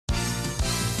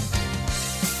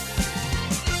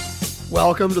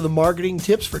Welcome to the Marketing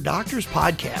Tips for Doctors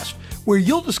podcast, where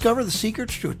you'll discover the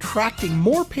secrets to attracting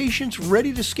more patients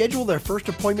ready to schedule their first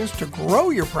appointments to grow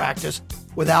your practice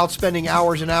without spending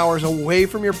hours and hours away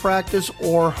from your practice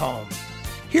or home.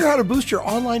 Hear how to boost your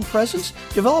online presence,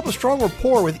 develop a strong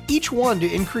rapport with each one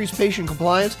to increase patient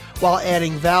compliance while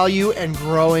adding value and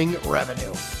growing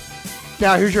revenue.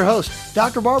 Now here's your host,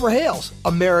 Dr. Barbara Hales,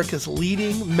 America's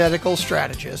leading medical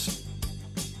strategist.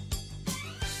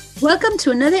 Welcome to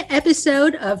another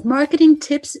episode of Marketing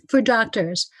Tips for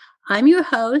Doctors. I'm your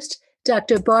host,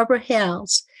 Dr. Barbara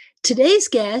Hales. Today's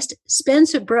guest,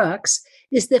 Spencer Brooks,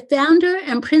 is the founder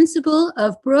and principal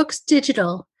of Brooks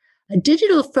Digital, a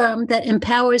digital firm that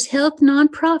empowers health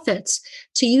nonprofits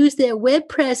to use their web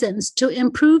presence to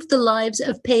improve the lives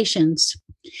of patients.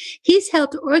 He's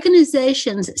helped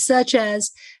organizations such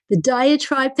as the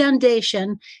Diatribe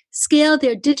Foundation scale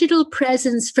their digital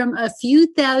presence from a few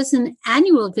thousand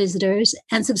annual visitors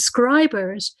and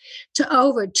subscribers to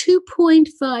over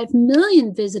 2.5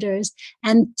 million visitors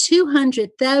and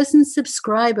 200,000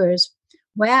 subscribers.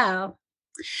 Wow.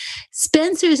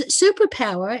 Spencer's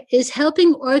superpower is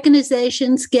helping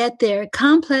organizations get their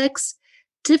complex,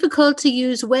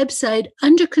 difficult-to-use website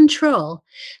under control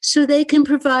so they can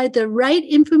provide the right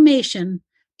information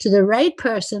to the right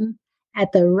person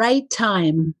at the right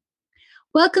time.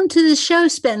 Welcome to the show,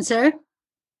 Spencer.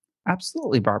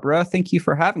 Absolutely, Barbara. Thank you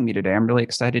for having me today. I'm really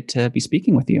excited to be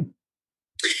speaking with you.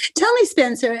 Tell me,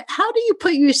 Spencer, how do you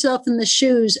put yourself in the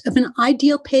shoes of an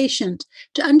ideal patient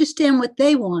to understand what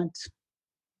they want?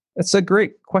 That's a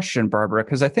great question, Barbara,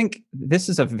 because I think this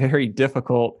is a very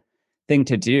difficult thing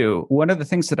to do. One of the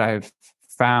things that I've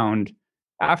found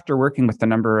after working with a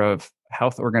number of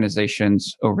health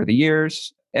organizations over the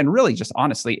years, and really just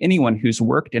honestly, anyone who's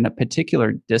worked in a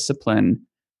particular discipline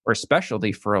or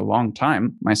specialty for a long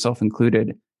time, myself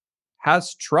included,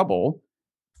 has trouble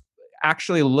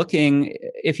actually looking,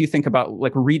 if you think about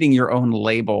like reading your own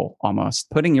label almost,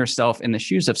 putting yourself in the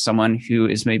shoes of someone who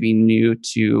is maybe new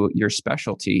to your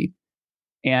specialty.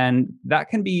 And that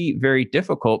can be very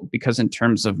difficult because in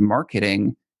terms of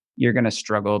marketing, you're going to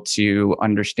struggle to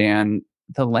understand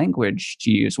the language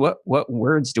to use. What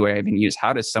words do I even use?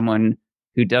 How does someone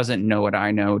who doesn't know what I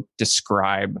know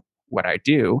describe what I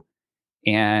do?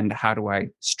 And how do I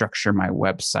structure my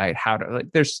website?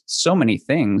 There's so many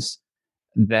things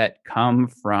that come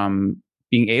from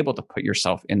being able to put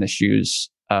yourself in the shoes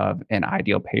of an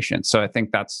ideal patient. So I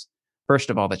think that's, first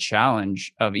of all, the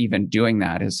challenge of even doing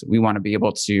that is we want to be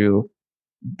able to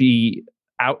be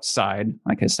outside,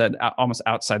 like I said, almost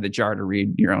outside the jar to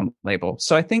read your own label.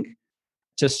 So I think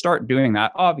to start doing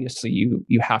that, obviously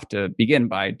you have to begin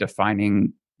by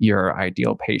defining your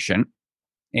ideal patient.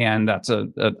 And that's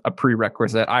a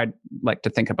prerequisite. I'd like to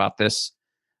think about this,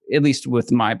 at least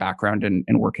with my background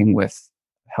in working with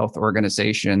health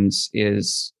organizations,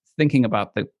 is thinking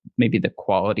about maybe the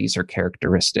qualities or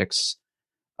characteristics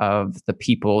of the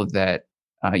people that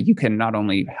you can not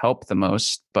only help the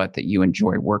most, but that you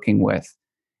enjoy working with.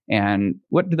 And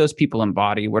what do those people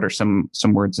embody? What are some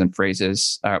words and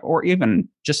phrases, or even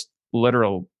just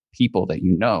literal people that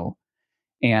you know?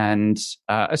 And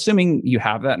assuming you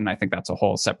have that, and I think that's a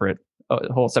whole separate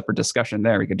discussion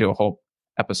there. We could do a whole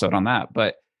episode on that.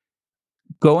 But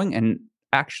going and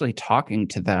actually talking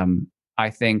to them, I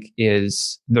think,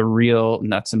 is the real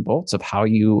nuts and bolts of how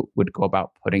you would go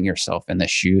about putting yourself in the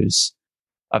shoes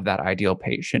of that ideal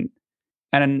patient.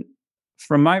 And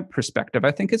from my perspective,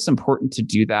 I think it's important to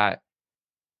do that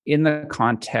in the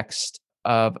context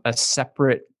of a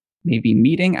separate, maybe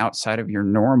meeting outside of your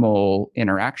normal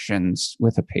interactions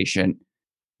with a patient,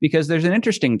 because there's an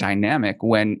interesting dynamic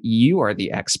when you are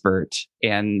the expert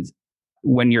and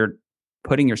when you're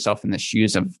putting yourself in the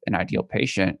shoes of an ideal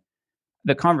patient,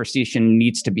 the conversation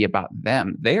needs to be about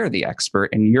them. They are the expert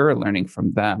and you're learning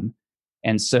from them.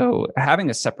 And so having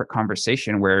a separate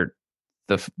conversation where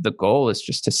the goal is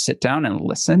just to sit down and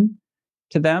listen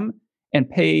to them and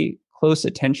pay close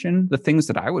attention. The things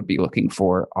that I would be looking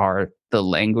for are the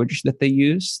language that they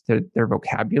use, their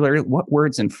vocabulary. What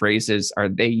words and phrases are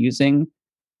they using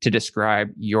to describe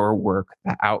your work,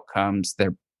 the outcomes,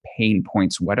 their pain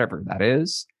points, whatever that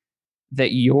is,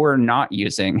 that you're not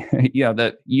using?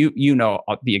 That you know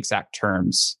the exact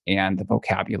terms and the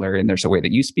vocabulary, and there's a way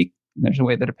that you speak, and there's a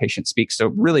way that a patient speaks.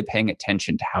 So really paying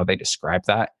attention to how they describe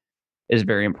that is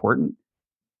very important.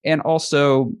 And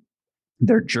also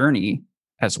their journey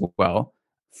as well,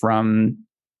 from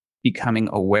becoming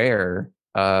aware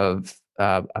of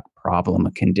a problem,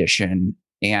 a condition,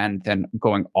 and then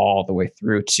going all the way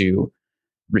through to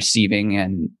receiving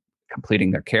and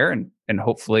completing their care, and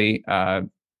hopefully,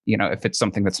 if it's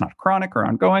something that's not chronic or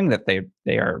ongoing, that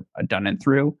they are done and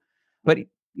through. But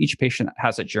each patient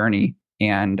has a journey.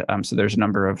 And so there's a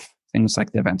number of things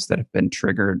like the events that have been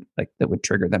triggered, like that would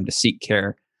trigger them to seek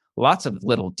care. Lots of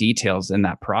little details in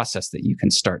that process that you can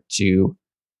start to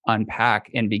unpack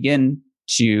and begin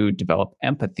to develop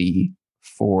empathy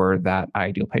for that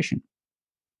ideal patient.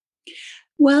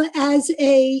 Well, as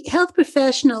a health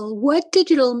professional, what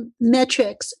digital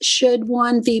metrics should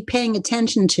one be paying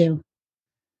attention to?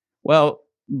 Well,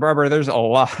 Barbara, there's a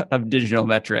lot of digital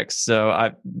metrics.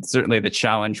 So certainly the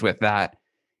challenge with that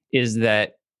is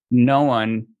that no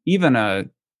one, even a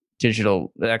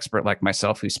digital expert like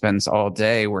myself who spends all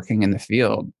day working in the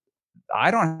field, I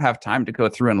don't have time to go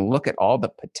through and look at all the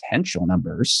potential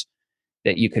numbers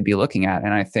that you could be looking at.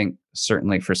 And I think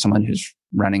certainly for someone who's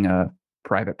running a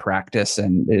private practice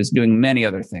and is doing many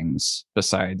other things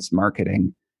besides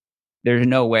marketing, there's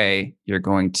no way you're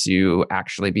going to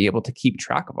actually be able to keep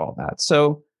track of all that.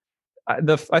 So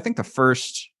I think the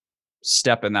first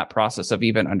step in that process of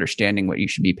even understanding what you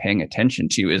should be paying attention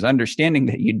to is understanding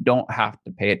that you don't have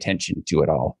to pay attention to it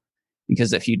all.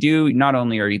 Because if you do, not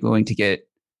only are you going to get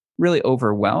really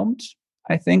overwhelmed,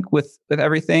 I think, with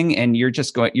everything, and you're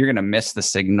going to miss the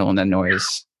signal and the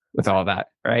noise with all that,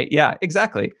 right? Yeah,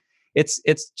 exactly. It's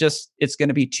going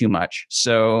to be too much.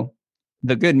 So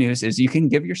the good news is you can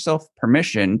give yourself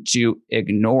permission to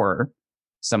ignore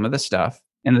some of the stuff.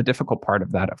 And the difficult part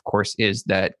of that, of course, is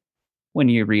that when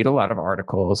you read a lot of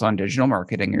articles on digital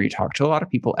marketing or you talk to a lot of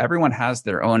people, everyone has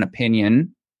their own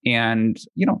opinion, and,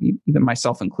 even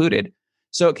myself included.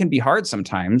 So it can be hard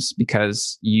sometimes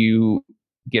because you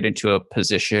get into a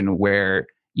position where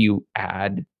you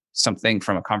add something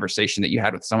from a conversation that you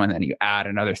had with someone, and you add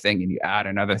another thing and you add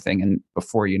another thing. And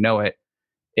before you know it,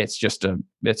 it's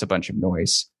a bunch of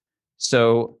noise.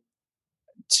 So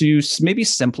to maybe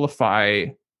simplify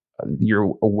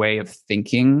your way of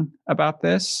thinking about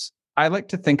this, I like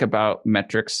to think about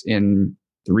metrics in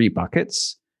 3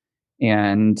 buckets.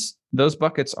 And those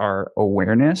buckets are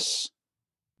awareness,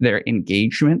 their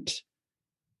engagement,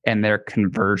 and their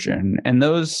conversion. And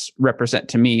those represent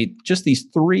to me just these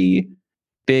 3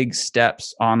 big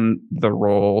steps on the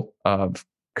role of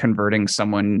converting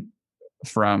someone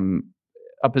from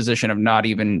a position of not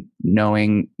even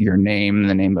knowing your name,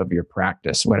 the name of your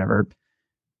practice, whatever,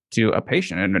 to a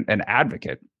patient and an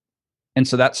advocate. And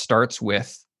so that starts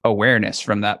with awareness,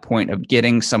 from that point of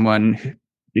getting someone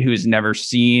who's never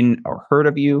seen or heard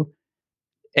of you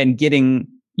and getting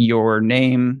your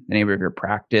name, the name of your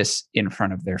practice, in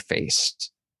front of their face.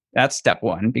 That's step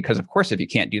 1, because of course, if you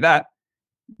can't do that,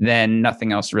 then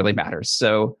nothing else really matters.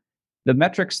 So the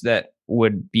metrics that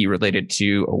would be related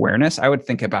to awareness, I would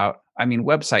think about,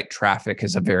 website traffic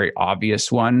is a very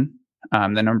obvious one.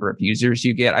 The number of users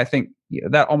you get, I think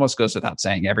that almost goes without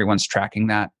saying. Everyone's tracking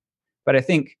that. But I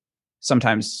think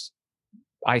sometimes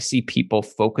I see people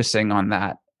focusing on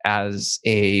that as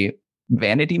a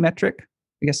vanity metric,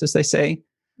 I guess, as they say,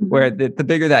 where the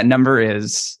bigger that number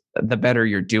is, the better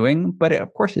you're doing. But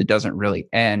of course, it doesn't really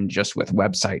end just with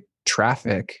website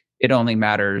traffic. It only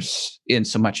matters in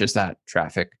so much as that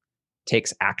traffic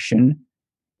takes action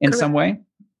in some way.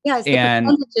 Yes, the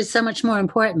percentage is so much more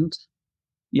important.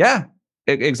 Yeah,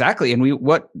 exactly. And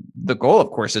what the goal, of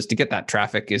course, is to get that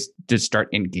traffic, is to start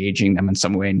engaging them in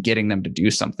some way and getting them to do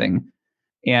something.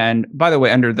 And by the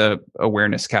way, under the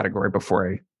awareness category,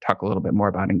 before I talk a little bit more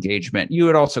about engagement, you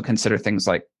would also consider things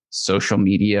like social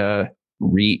media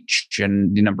reach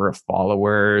and the number of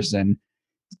followers, and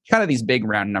kind of these big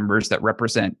round numbers that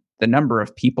represent the number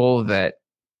of people that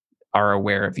are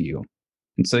aware of you.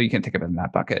 And so you can think of it in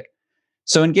that bucket.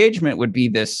 So engagement would be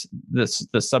the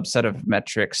subset of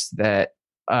metrics that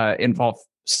involve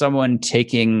someone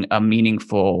taking a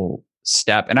meaningful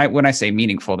step. And when I say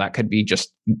meaningful, that could be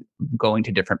just going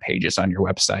to different pages on your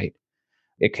website.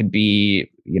 It could be,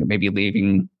 maybe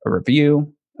leaving a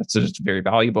review. That's just very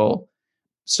valuable.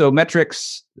 So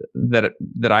metrics that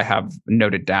I have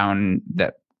noted down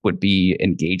that would be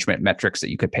engagement metrics that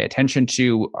you could pay attention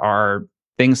to are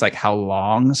things like how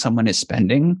long someone is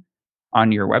spending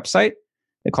on your website.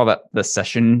 They call that the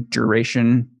session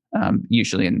duration,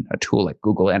 usually in a tool like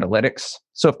Google Analytics.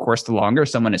 So of course, the longer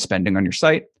someone is spending on your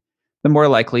site, the more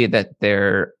likely that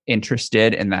they're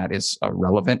interested and that is a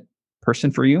relevant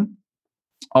person for you.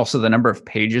 Also, the number of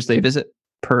pages they visit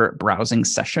per browsing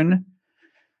session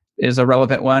is a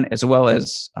relevant one, as well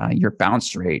as your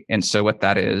bounce rate. And so what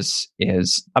that is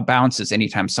a bounce is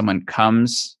anytime someone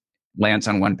comes, lands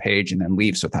on one page, and then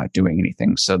leaves without doing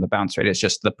anything. So the bounce rate is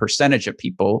just the percentage of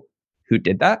people who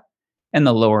did that. And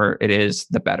the lower it is,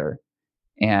 the better.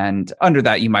 And under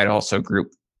that, you might also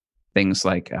group things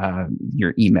like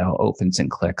your email opens and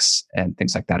clicks and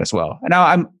things like that as well. And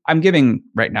now I'm giving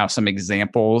right now some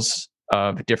examples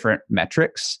of different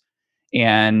metrics.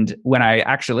 And when I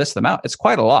actually list them out, it's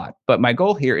quite a lot. But my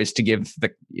goal here is to give the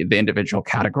individual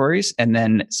categories and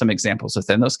then some examples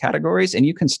within those categories. And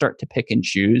you can start to pick and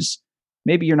choose.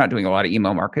 Maybe you're not doing a lot of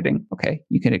email marketing. Okay,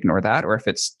 you can ignore that. Or if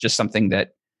it's just something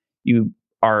that you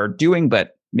are doing,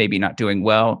 but maybe not doing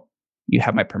well, you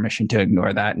have my permission to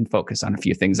ignore that and focus on a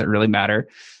few things that really matter.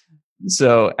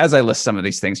 So as I list some of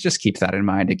these things, just keep that in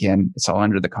mind. Again, it's all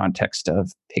under the context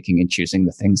of picking and choosing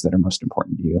the things that are most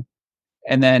important to you.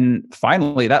 And then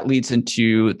finally, that leads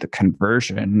into the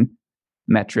conversion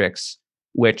metrics,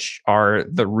 which are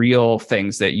the real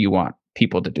things that you want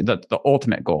people to do, the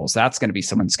ultimate goals. That's going to be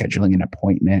someone scheduling an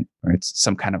appointment, or it's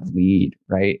some kind of lead,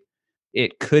 right?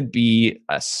 It could be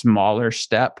a smaller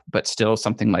step, but still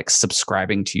something like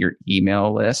subscribing to your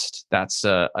email list. That's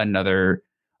another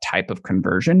type of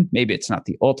conversion. Maybe it's not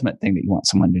the ultimate thing that you want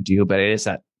someone to do, but it is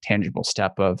that tangible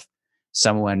step of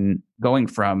someone going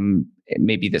from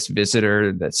maybe this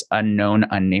visitor, that's unknown,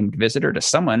 unnamed visitor, to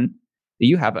someone that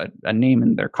you have a name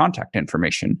and their contact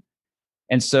information.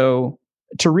 And so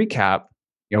to recap,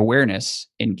 awareness,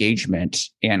 engagement,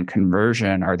 and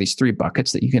conversion are these three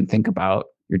buckets that you can think about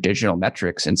your digital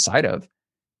metrics inside of,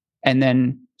 and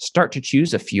then start to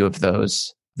choose a few of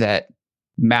those that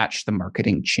match the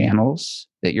marketing channels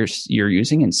that you're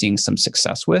using and seeing some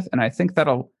success with. And I think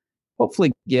that'll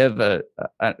hopefully give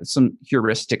some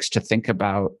heuristics to think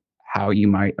about how you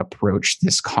might approach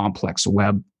this complex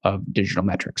web of digital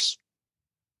metrics.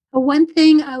 One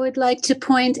thing I would like to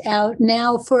point out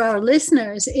now for our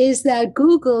listeners is that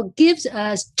Google gives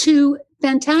us 2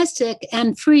 fantastic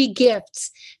and free gifts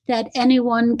that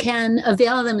anyone can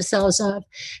avail themselves of.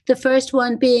 The first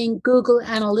one being Google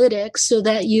Analytics, so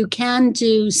that you can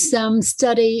do some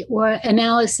study or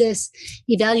analysis,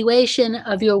 evaluation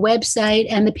of your website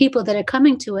and the people that are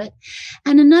coming to it.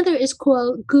 And another is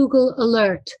called Google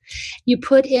Alert. You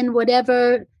put in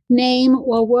whatever name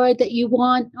or word that you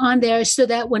want on there, so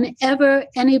that whenever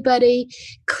anybody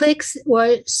clicks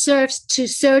or surfs to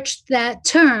search that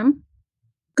term,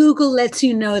 Google lets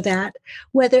you know that,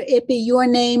 whether it be your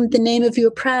name, the name of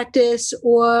your practice,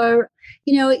 or,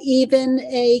 even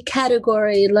a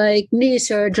category like knee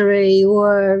surgery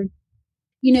or,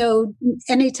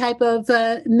 any type of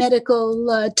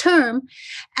medical term.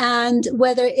 And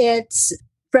whether it's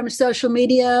from social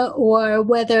media or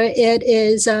whether it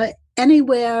is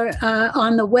anywhere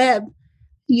on the web,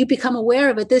 you become aware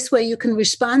of it. This way you can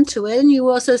respond to it, and you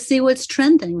also see what's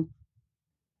trending.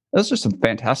 Those are some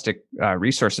fantastic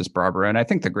resources, Barbara. And I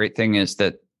think the great thing is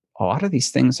that a lot of these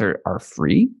things are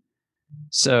free.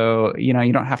 So, you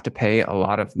don't have to pay a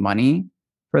lot of money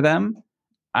for them.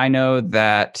 I know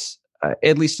that,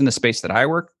 at least in the space that I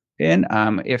work in,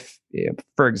 if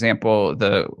for example,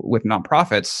 with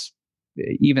nonprofits,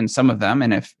 even some of them,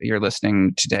 and if you're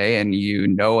listening today and you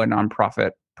know a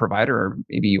nonprofit provider, or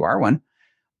maybe you are one,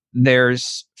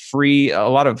 there's free, a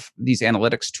lot of these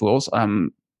analytics tools.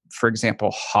 For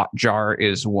example, Hotjar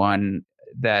is one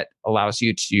that allows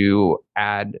you to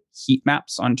add heat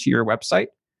maps onto your website.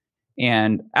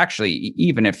 And actually,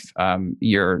 even if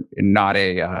you're not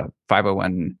a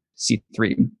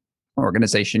 501c3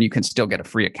 organization, you can still get a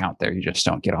free account there. You just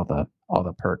don't get all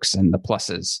the perks and the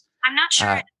pluses. I'm not sure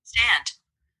I understand.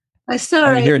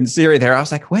 Sorry. I'm hearing Siri there. I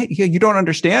was like, wait, you don't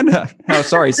understand? Oh,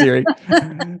 sorry, Siri.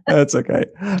 That's okay.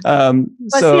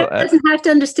 Siri doesn't have to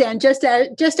understand, just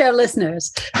our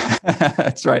listeners.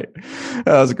 That's right.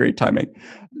 That was great timing.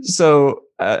 So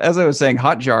as I was saying,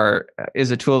 Hotjar is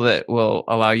a tool that will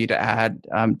allow you to add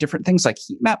different things like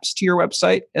heat maps to your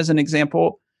website, as an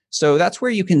example. So that's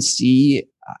where you can see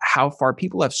how far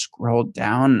people have scrolled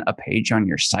down a page on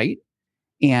your site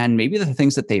and maybe the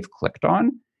things that they've clicked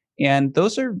on. And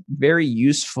those are very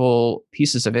useful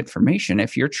pieces of information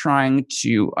if you're trying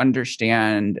to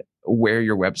understand where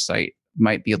your website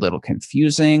might be a little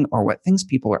confusing or what things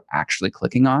people are actually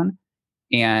clicking on.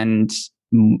 And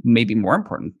maybe more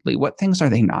importantly, what things are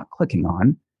they not clicking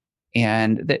on?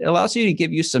 And that allows you to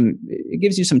it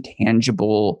gives you some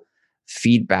tangible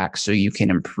feedback so you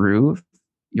can improve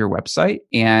your website.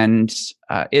 And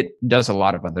it does a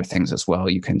lot of other things as well.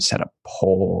 You can set up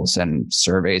polls and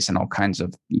surveys and all kinds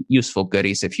of useful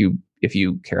goodies if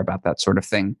you care about that sort of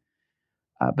thing.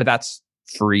 But that's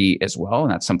free as well.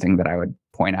 And that's something that I would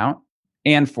point out.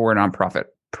 And for nonprofit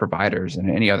providers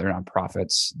and any other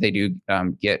nonprofits, they do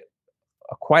get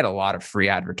quite a lot of free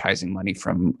advertising money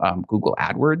from Google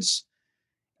AdWords.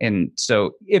 And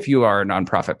so if you are a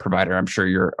nonprofit provider, I'm sure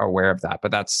you're aware of that.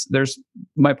 But there's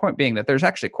my point being that there's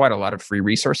actually quite a lot of free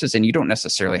resources, and you don't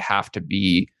necessarily have to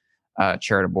be a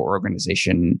charitable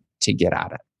organization to get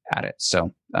at it.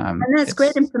 So and that's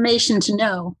great information to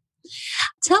know.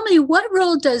 Tell me, what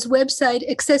role does website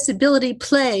accessibility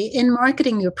play in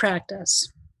marketing your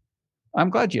practice? I'm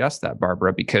glad you asked that,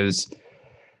 Barbara, because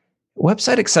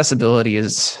website accessibility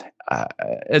is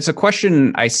it's a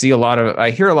question I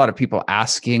hear a lot of people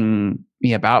asking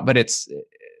me about, but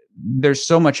there's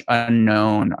so much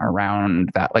unknown around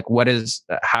that. Like,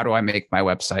 how do I make my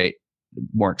website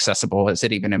more accessible? Is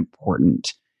it even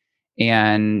important?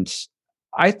 And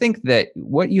I think that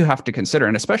what you have to consider,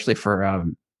 and especially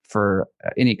for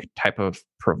any type of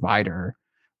provider,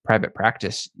 private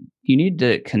practice, you need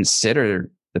to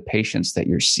consider the patients that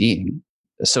you're seeing.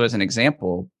 So as an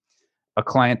example, a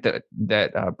client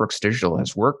that Brooks Digital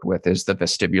has worked with is the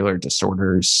Vestibular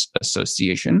Disorders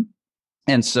Association.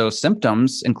 And so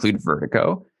symptoms include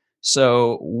vertigo.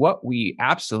 So what we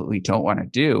absolutely don't want to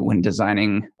do when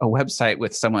designing a website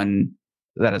with someone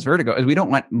that has vertigo is we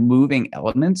don't want moving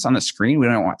elements on the screen. We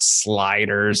don't want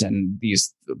sliders and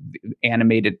these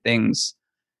animated things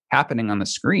happening on the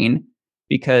screen,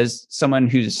 because someone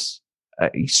who's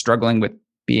struggling with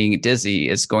being dizzy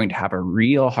is going to have a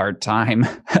real hard time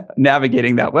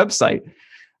navigating that website,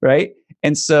 right?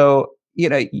 And so,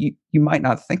 you might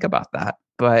not think about that,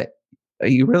 but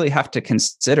you really have to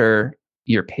consider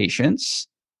your patients.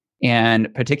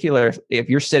 And particular, if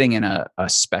you're sitting in a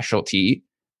specialty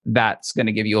that's going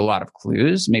to give you a lot of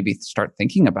clues, maybe start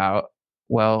thinking about,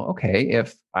 well, okay,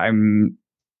 if I'm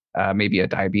maybe a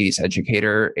diabetes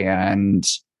educator and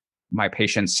my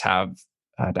patients have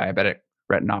diabetic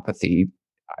retinopathy,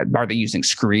 are they using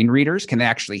screen readers? Can they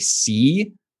actually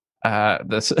see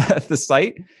the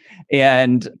site?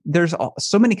 And there's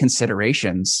so many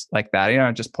considerations like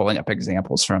that. Just pulling up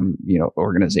examples from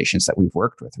organizations that we've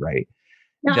worked with, right?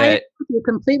 No, I agree with you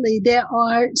completely. There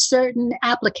are certain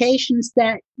applications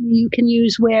that you can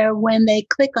use where when they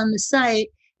click on the site,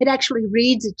 it actually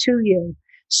reads it to you,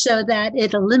 so that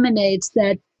it eliminates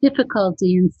that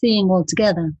difficulty in seeing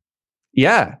altogether.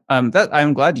 Yeah, I'm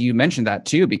glad you mentioned that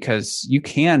too, because you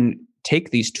can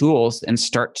take these tools and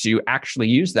start to actually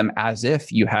use them as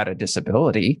if you had a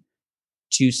disability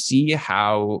to see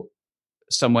how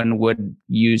someone would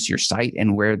use your site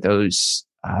and where those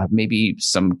maybe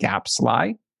some gaps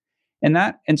lie in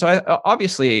that. And so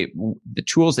obviously the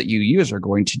tools that you use are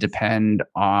going to depend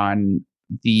on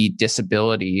the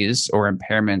disabilities or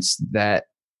impairments that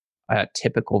a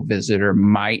typical visitor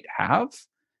might have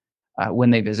when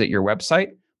they visit your website.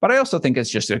 But I also think it's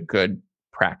just a good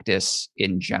practice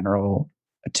in general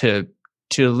to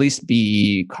at least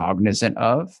be cognizant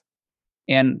of.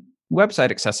 And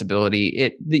website accessibility,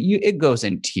 it goes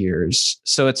in tiers.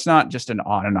 So it's not just an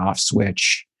on and off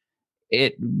switch.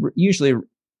 It usually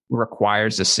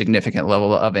requires a significant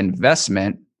level of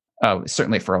investment,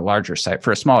 certainly for a larger site.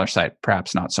 For a smaller site,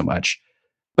 perhaps not so much.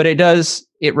 But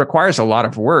it requires a lot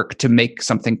of work to make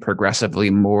something progressively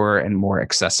more and more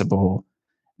accessible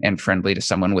and friendly to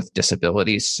someone with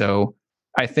disabilities. So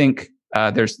I think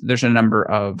there's a number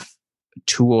of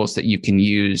tools that you can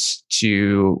use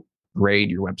to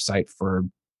grade your website for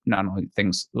not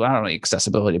only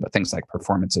accessibility, but things like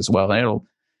performance as well. And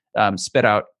it'll spit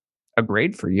out a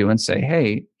grade for you and say,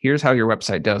 hey, here's how your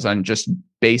website does on just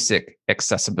basic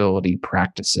accessibility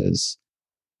practices.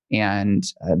 And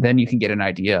then you can get an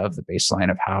idea of the baseline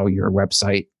of how your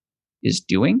website is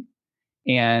doing.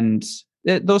 And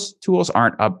those tools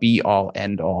aren't a be all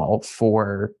end all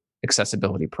for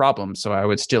accessibility problems. So I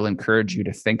would still encourage you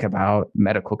to think about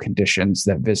medical conditions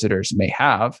that visitors may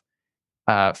have.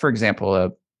 For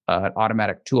example, an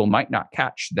automatic tool might not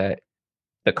catch that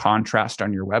the contrast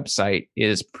on your website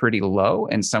is pretty low,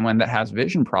 and someone that has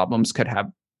vision problems could have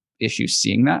issues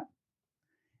seeing that.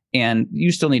 And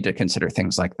you still need to consider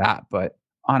things like that. But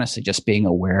honestly, just being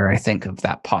aware, I think, of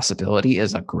that possibility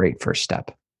is a great first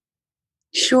step.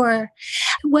 Sure.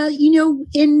 Well,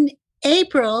 in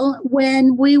April,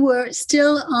 when we were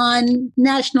still on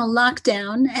national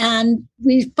lockdown, and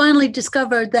we finally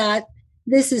discovered that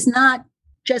this is not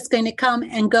just going to come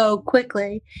and go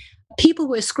quickly, people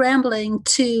were scrambling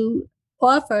to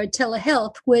offer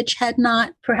telehealth, which had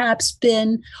not perhaps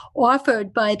been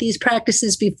offered by these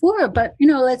practices before. But,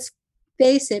 let's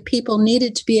face it, people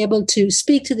needed to be able to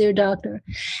speak to their doctor.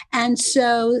 And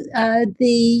so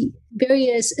the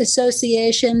various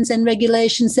associations and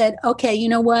regulations said, okay, you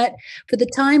know what, for the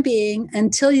time being,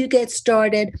 until you get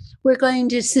started, we're going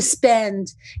to suspend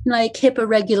like HIPAA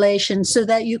regulations so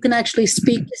that you can actually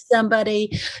speak to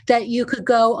somebody, that you could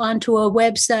go onto a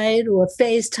website or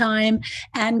FaceTime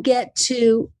and get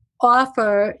to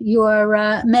offer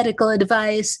your medical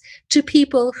advice to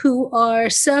people who are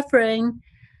suffering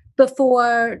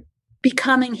before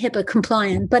becoming HIPAA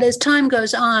compliant. But as time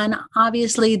goes on,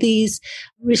 obviously these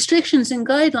restrictions and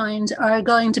guidelines are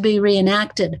going to be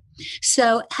reenacted.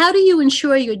 So how do you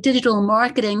ensure your digital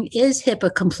marketing is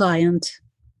HIPAA compliant?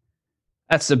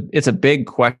 It's a big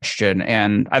question.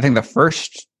 And I think the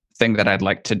first thing that I'd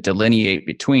like to delineate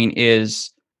between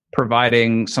is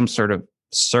providing some sort of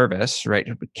service, right?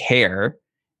 Care,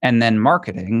 and then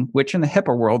marketing, which in the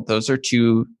HIPAA world, those are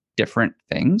two different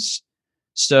things.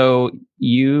 So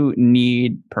you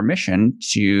need permission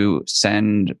to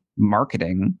send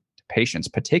marketing to patients,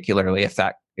 particularly if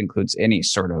that includes any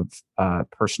sort of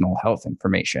personal health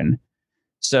information.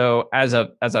 So as a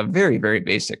very, very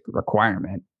basic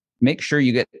requirement, make sure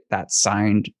you get that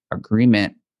signed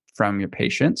agreement from your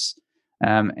patients.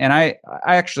 And I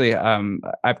actually,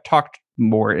 I've talked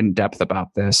more in depth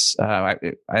about this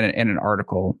in an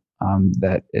article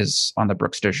that is on the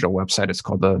Brooks Digital website. It's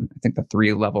called I think the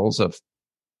 3 levels of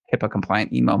HIPAA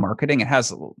compliant email marketing. It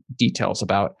has details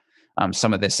about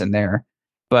some of this in there.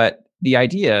 But the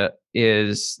idea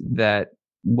is that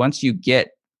once you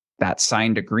get that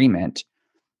signed agreement,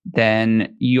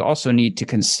 then you also need to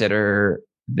consider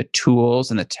the tools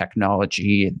and the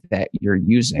technology that you're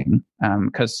using.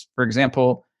 Because, for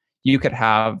example, you could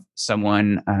have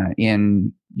someone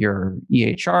in your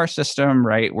EHR system,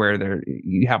 right, where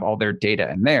you have all their data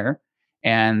in there,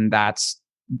 and that's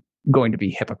going to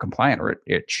be HIPAA compliant, or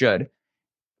it should.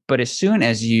 But as soon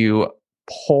as you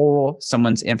pull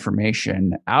someone's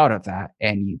information out of that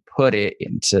and you put it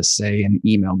into, say, an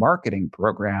email marketing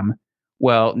program,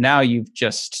 well, now you've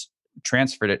just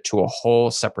transferred it to a whole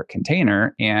separate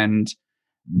container, and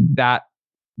that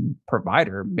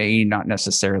provider may not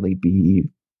necessarily be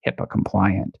HIPAA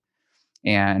compliant.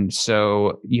 And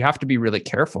so you have to be really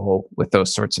careful with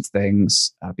those sorts of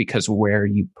things because where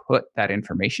you put that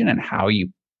information and how you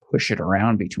push it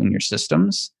around between your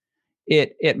systems,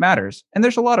 it matters. And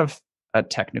there's a lot of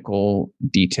technical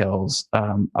details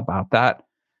about that.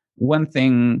 One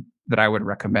thing that I would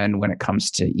recommend when it comes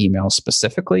to email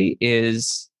specifically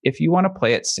is if you want to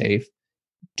play it safe,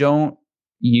 don't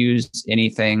use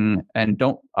anything and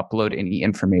don't upload any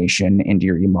information into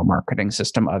your email marketing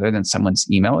system other than someone's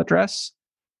email address.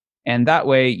 And that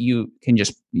way you'll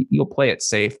play it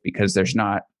safe because there's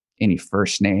not any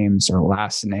first names or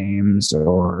last names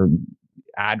or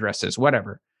addresses,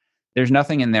 whatever. There's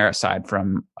nothing in there aside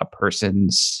from a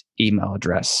person's email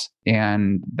address.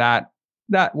 And that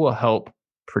will help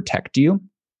protect you.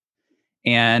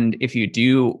 And if you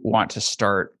do want to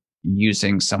start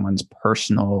using someone's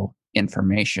personal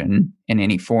information in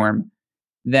any form,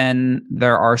 then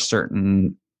there are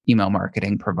certain email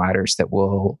marketing providers that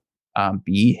will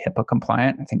be HIPAA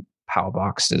compliant. I think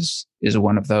Powbox is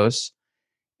one of those.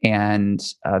 And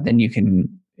then you can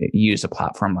use a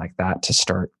platform like that to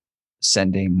start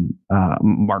sending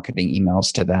marketing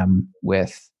emails to them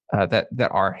with that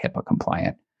are HIPAA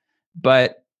compliant.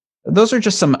 But those are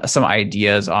just some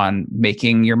ideas on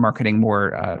making your marketing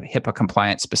more HIPAA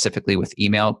compliant, specifically with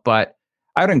email. But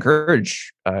I would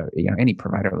encourage any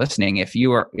provider listening, if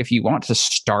you want to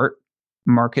start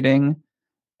marketing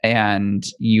and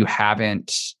you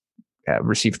haven't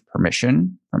received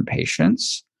permission from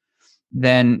patients,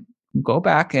 then go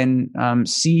back and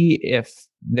see if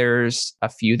there's a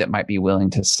few that might be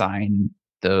willing to sign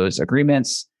those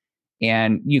agreements.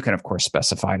 And you can, of course,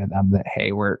 specify to them that,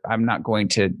 hey, I'm not going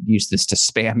to use this to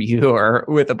spam you or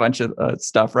with a bunch of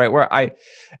stuff, right?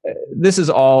 This is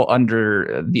all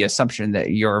under the assumption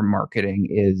that your marketing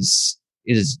is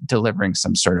delivering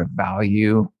some sort of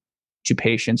value to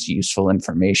patients, useful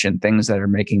information, things that are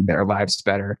making their lives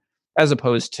better, as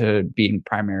opposed to being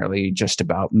primarily just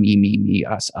about me,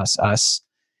 us.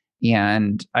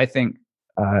 And I think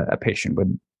a patient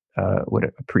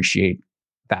would appreciate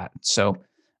that. So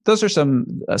those are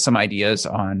some ideas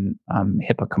on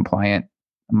HIPAA compliant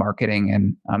marketing,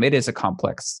 and it is a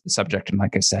complex subject. And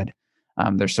like I said,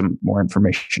 there's some more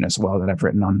information as well that I've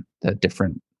written on the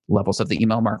different levels of the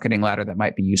email marketing ladder that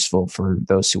might be useful for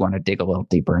those who want to dig a little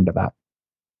deeper into that.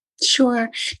 Sure.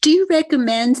 Do you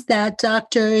recommend that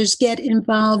doctors get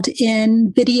involved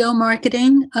in video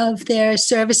marketing of their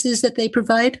services that they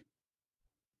provide?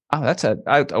 Oh, that's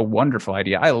a wonderful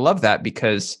idea. I love that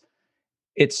because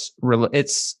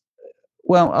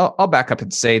I'll back up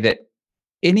and say that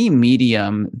any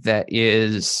medium that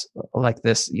is like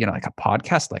this, like a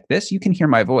podcast like this, you can hear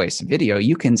my voice. Video,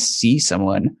 you can see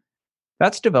someone.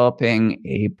 That's developing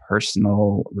a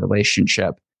personal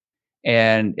relationship.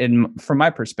 And from my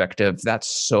perspective, that's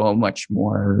so much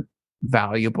more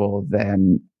valuable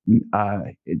than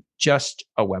just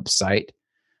a website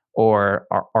or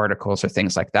articles or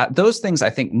things like that. Those things I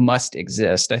think must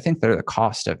exist. I think they're the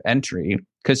cost of entry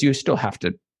because you still have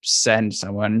to send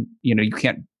someone, you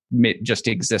can't just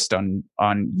exist on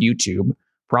YouTube,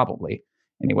 probably.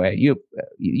 Anyway,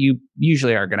 you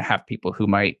usually are going to have people who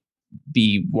might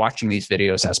be watching these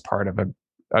videos as part of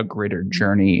a greater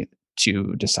journey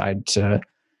to decide to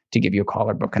give you a call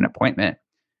or book an appointment.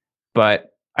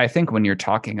 But I think when you're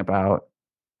talking about,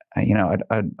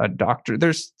 a doctor,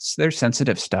 there's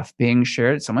sensitive stuff being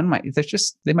shared.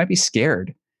 They might be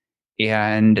scared,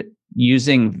 and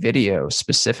using video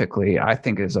specifically, I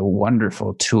think, is a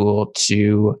wonderful tool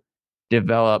to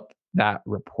develop that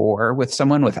rapport with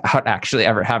someone without actually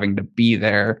ever having to be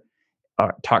there,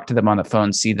 talk to them on the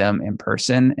phone, see them in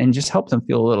person, and just help them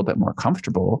feel a little bit more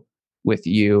comfortable with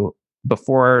you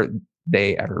before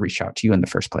they ever reach out to you in the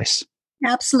first place.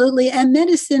 Absolutely. And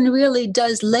medicine really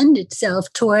does lend itself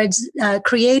towards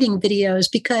creating videos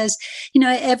because,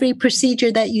 every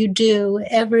procedure that you do,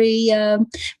 every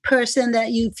person that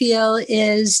you feel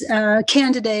is a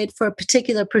candidate for a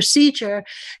particular procedure,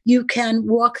 you can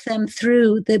walk them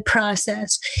through the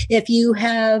process. If you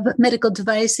have medical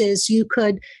devices, you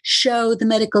could show the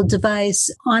medical device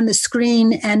on the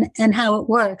screen and how it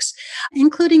works,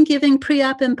 including giving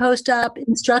pre-op and post-op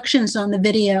instructions on the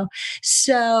video.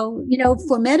 So,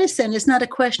 for medicine, it's not a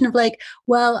question of like,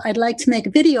 well, I'd like to make a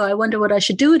video. I wonder what I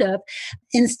should do it of.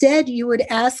 Instead, you would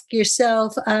ask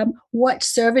yourself, what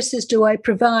services do I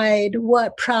provide?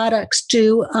 What products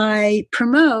do I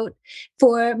promote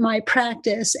for my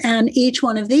practice? And each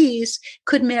one of these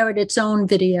could merit its own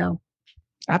video.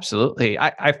 Absolutely.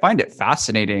 I find it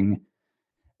fascinating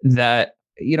that,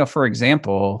 for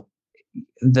example,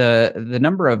 the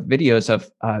number of videos of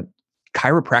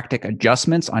chiropractic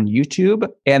adjustments on YouTube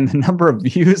and the number of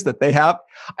views that they have,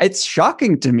 it's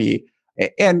shocking to me.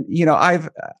 And,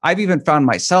 I've even found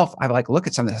myself, I look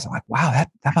at something, I'm like, wow,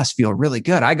 that must feel really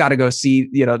good. I got to go see,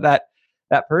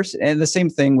 that person. And the same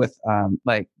thing with,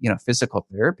 physical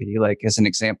therapy, as an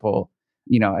example,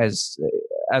 as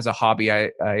a hobby, I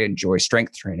enjoy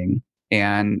strength training.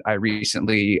 And I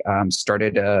recently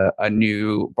started a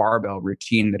new barbell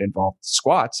routine that involved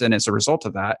squats. And as a result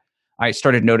of that, I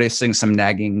started noticing some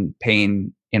nagging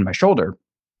pain in my shoulder,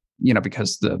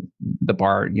 because the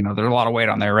bar, there's a lot of weight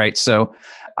on there, right? So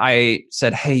I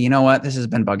said, hey, you know what? This has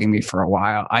been bugging me for a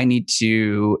while. I need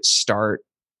to start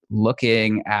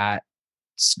looking at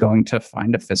going to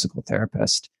find a physical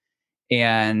therapist.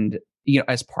 And,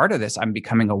 as part of this, I'm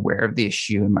becoming aware of the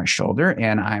issue in my shoulder,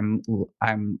 and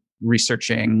I'm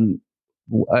researching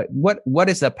what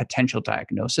is the potential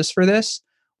diagnosis for this?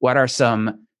 What are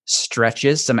some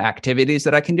stretches, some activities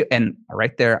that I can do? And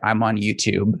right there, I'm on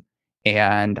YouTube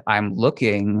and I'm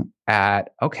looking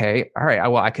at, okay, all right,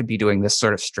 well, I could be doing this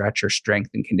sort of stretch or strength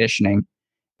and conditioning.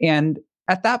 And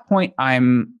at that point,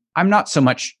 I'm not so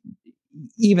much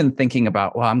even thinking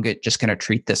about, well, I'm just going to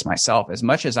treat this myself, as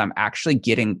much as I'm actually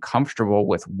getting comfortable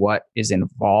with what is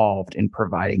involved in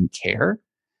providing care,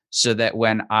 so that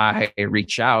when I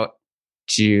reach out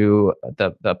to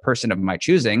the person of my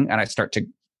choosing and I start to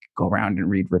go around and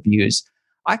read reviews,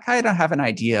 I kind of have an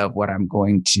idea of what I'm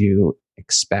going to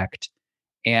expect.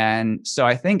 And so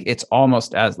I think it's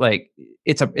almost as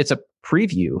it's a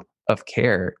preview of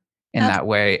care in that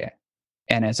way.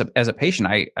 And as a patient,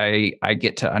 I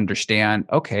get to understand,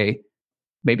 okay,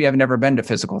 maybe I've never been to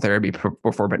physical therapy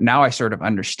before, but now I sort of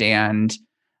understand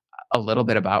a little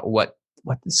bit about what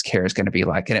this care is going to be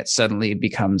like. And it suddenly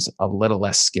becomes a little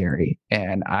less scary,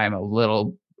 and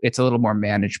it's a little more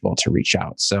manageable to reach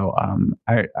out. So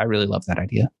I really love that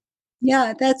idea.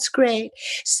 Yeah, that's great.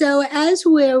 So as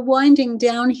we're winding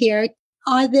down here,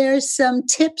 are there some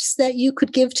tips that you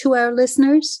could give to our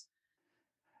listeners?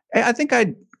 I think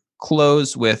I'd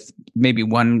close with maybe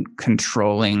one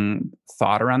controlling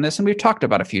thought around this. And we've talked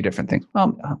about a few different things.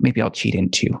 Well, maybe I'll cheat in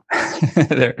two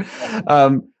there.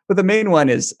 But the main one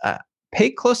is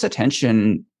pay close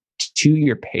attention to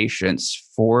your patients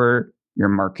for your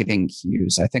marketing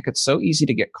cues. I think it's so easy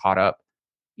to get caught up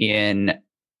in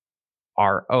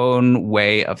our own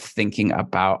way of thinking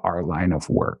about our line of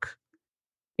work.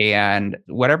 And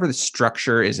whatever the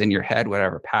structure is in your head,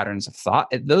 whatever patterns of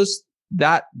thought,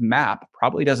 that map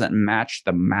probably doesn't match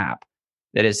the map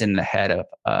that is in the head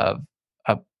of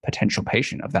a potential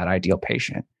patient, of that ideal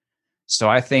patient. So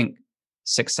I think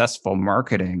successful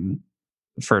marketing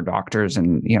for doctors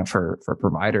and for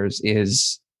providers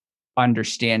is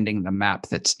understanding the map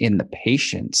that's in the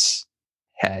patient's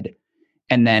head,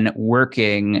 and then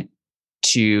working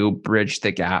to bridge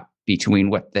the gap between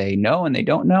what they know and they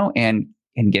don't know, and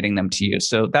getting them to you.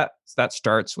 So that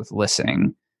starts with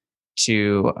listening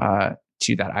to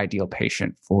to that ideal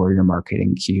patient for your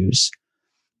marketing cues.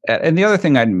 And the other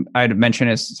thing I'd mention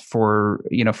is for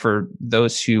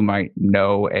those who might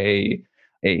know a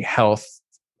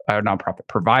nonprofit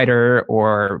provider,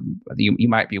 or you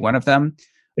might be one of them.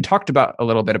 I talked about a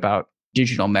little bit about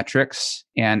digital metrics.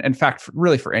 And in fact,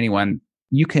 really for anyone,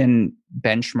 you can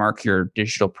benchmark your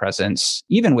digital presence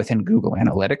even within Google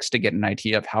Analytics to get an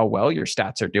idea of how well your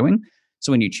stats are doing.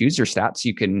 So when you choose your stats,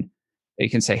 you can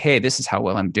say, hey, this is how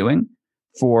well I'm doing.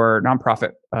 For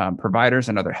nonprofit providers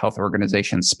and other health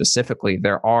organizations specifically,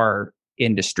 there are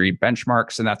industry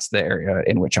benchmarks, and that's the area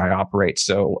in which I operate.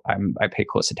 So I pay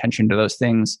close attention to those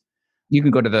things. You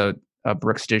can go to the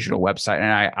Brooks Digital website,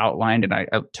 and I outlined and I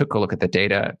took a look at the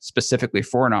data specifically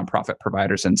for nonprofit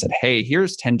providers and said, hey,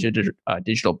 here's 10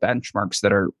 digital benchmarks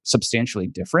that are substantially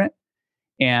different.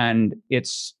 And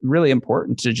it's really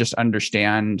important to just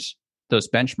understand those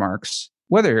benchmarks,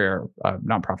 whether you're a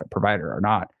nonprofit provider or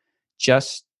not,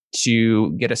 just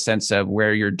to get a sense of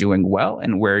where you're doing well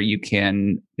and where you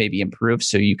can maybe improve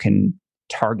so you can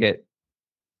target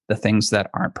the things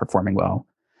that aren't performing well.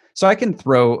 So I can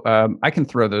throw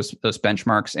those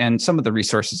benchmarks and some of the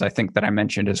resources I think that I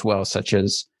mentioned as well, such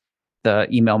as the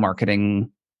email marketing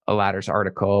ladders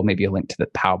article, maybe a link to the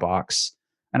POW box,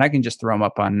 and I can just throw them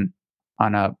up on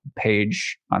a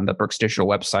page on the Brooks Digital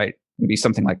website, maybe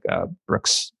something like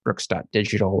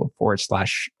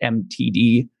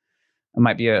brooks.digital/MTD. It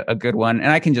might be a good one.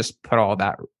 And I can just put all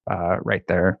that right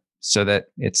there so that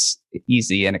it's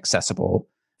easy and accessible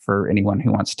for anyone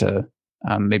who wants to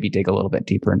maybe dig a little bit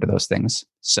deeper into those things.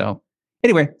 So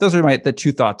anyway, those are the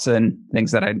two thoughts and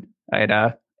things that I'd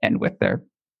end with there.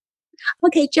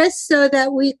 Okay, just so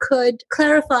that we could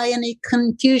clarify any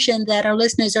confusion that our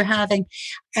listeners are having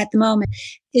at the moment,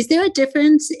 is there a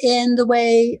difference in the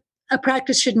way a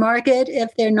practice should market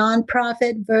if they're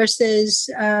nonprofit versus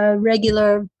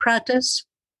regular practice?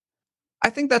 I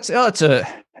think it's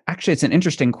an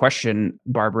interesting question,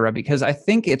 Barbara, because I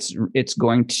think it's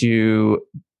going to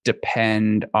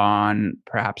depend on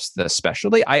perhaps the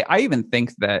specialty. I even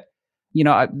think that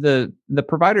the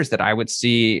providers that I would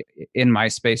see in my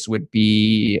space would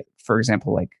be, for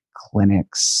example, like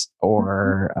clinics,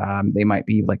 or they might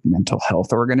be like mental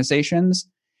health organizations.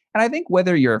 And I think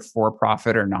whether you're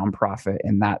for-profit or nonprofit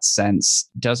in that sense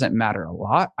doesn't matter a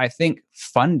lot. I think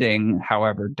funding,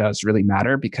 however, does really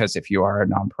matter, because if you are a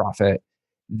nonprofit,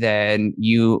 then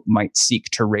you might seek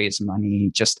to raise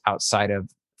money just outside of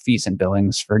fees and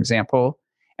billings, for example.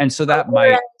 And so that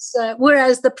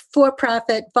whereas the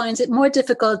for-profit finds it more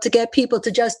difficult to get people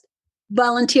to just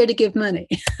volunteer to give money.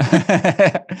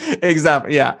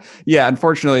 Exactly. Yeah.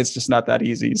 Unfortunately, it's just not that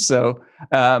easy. So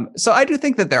I do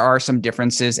think that there are some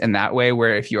differences in that way,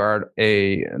 where if you are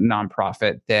a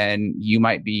nonprofit, then you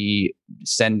might be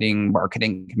sending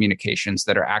marketing communications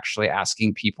that are actually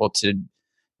asking people to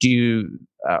do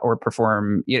or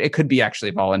perform. It could be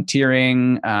actually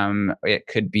volunteering. It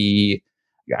could be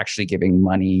actually giving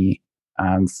money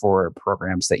for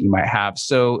programs that you might have.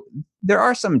 So there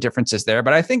are some differences there,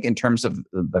 but I think in terms of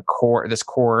this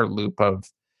core loop of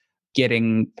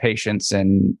getting patients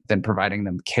and then providing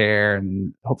them care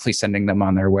and hopefully sending them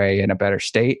on their way in a better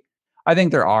state, I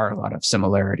think there are a lot of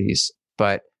similarities.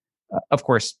 But of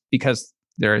course, because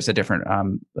there is a different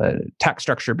tax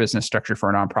structure, business structure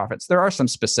for nonprofits, there are some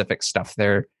specific stuff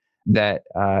there that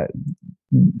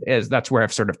that's where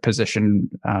I've sort of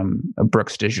positioned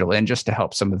Brooks Digital in, just to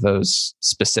help some of those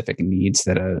specific needs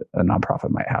that a nonprofit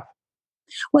might have.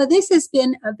 Well, this has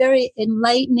been a very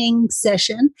enlightening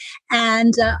session,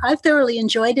 and I've thoroughly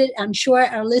enjoyed it. I'm sure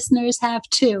our listeners have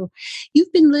too.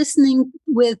 You've been listening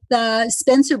with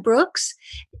Spencer Brooks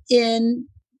in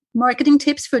Marketing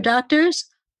Tips for Doctors.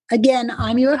 Again,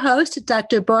 I'm your host,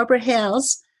 Dr. Barbara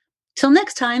Hales. Till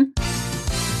next time.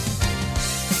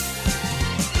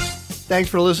 Thanks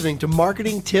for listening to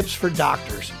Marketing Tips for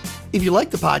Doctors. If you like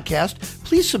the podcast,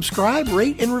 please subscribe,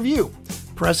 rate, and review.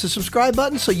 Press the subscribe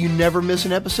button so you never miss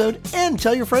an episode, and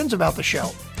tell your friends about the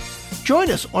show. Join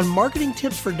us on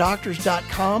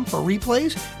marketingtipsfordoctors.com for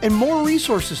replays and more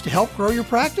resources to help grow your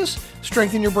practice,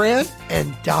 strengthen your brand,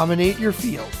 and dominate your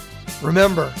field.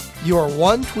 Remember, you are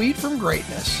one tweet from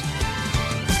greatness.